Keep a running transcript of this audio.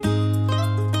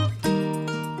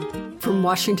from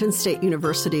Washington State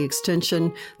University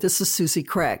Extension, this is Susie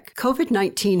Craig.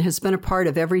 COVID-19 has been a part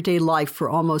of everyday life for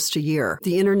almost a year.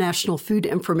 The International Food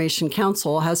Information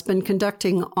Council has been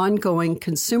conducting ongoing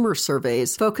consumer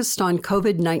surveys focused on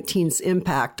COVID-19's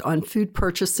impact on food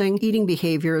purchasing, eating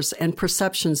behaviors, and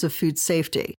perceptions of food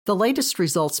safety. The latest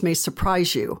results may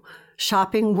surprise you.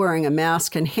 Shopping, wearing a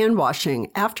mask, and hand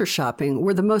washing after shopping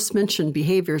were the most mentioned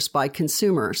behaviors by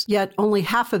consumers, yet only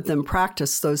half of them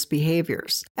practiced those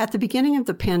behaviors. At the beginning of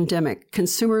the pandemic,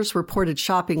 consumers reported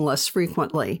shopping less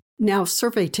frequently. Now,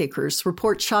 survey takers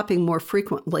report shopping more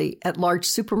frequently at large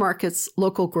supermarkets,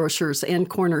 local grocers, and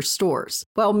corner stores.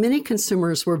 While many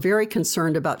consumers were very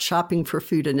concerned about shopping for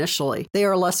food initially, they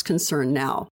are less concerned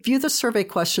now. View the survey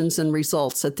questions and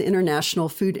results at the International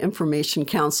Food Information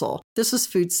Council. This is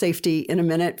Food Safety in a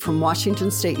Minute from Washington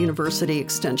State University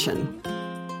Extension.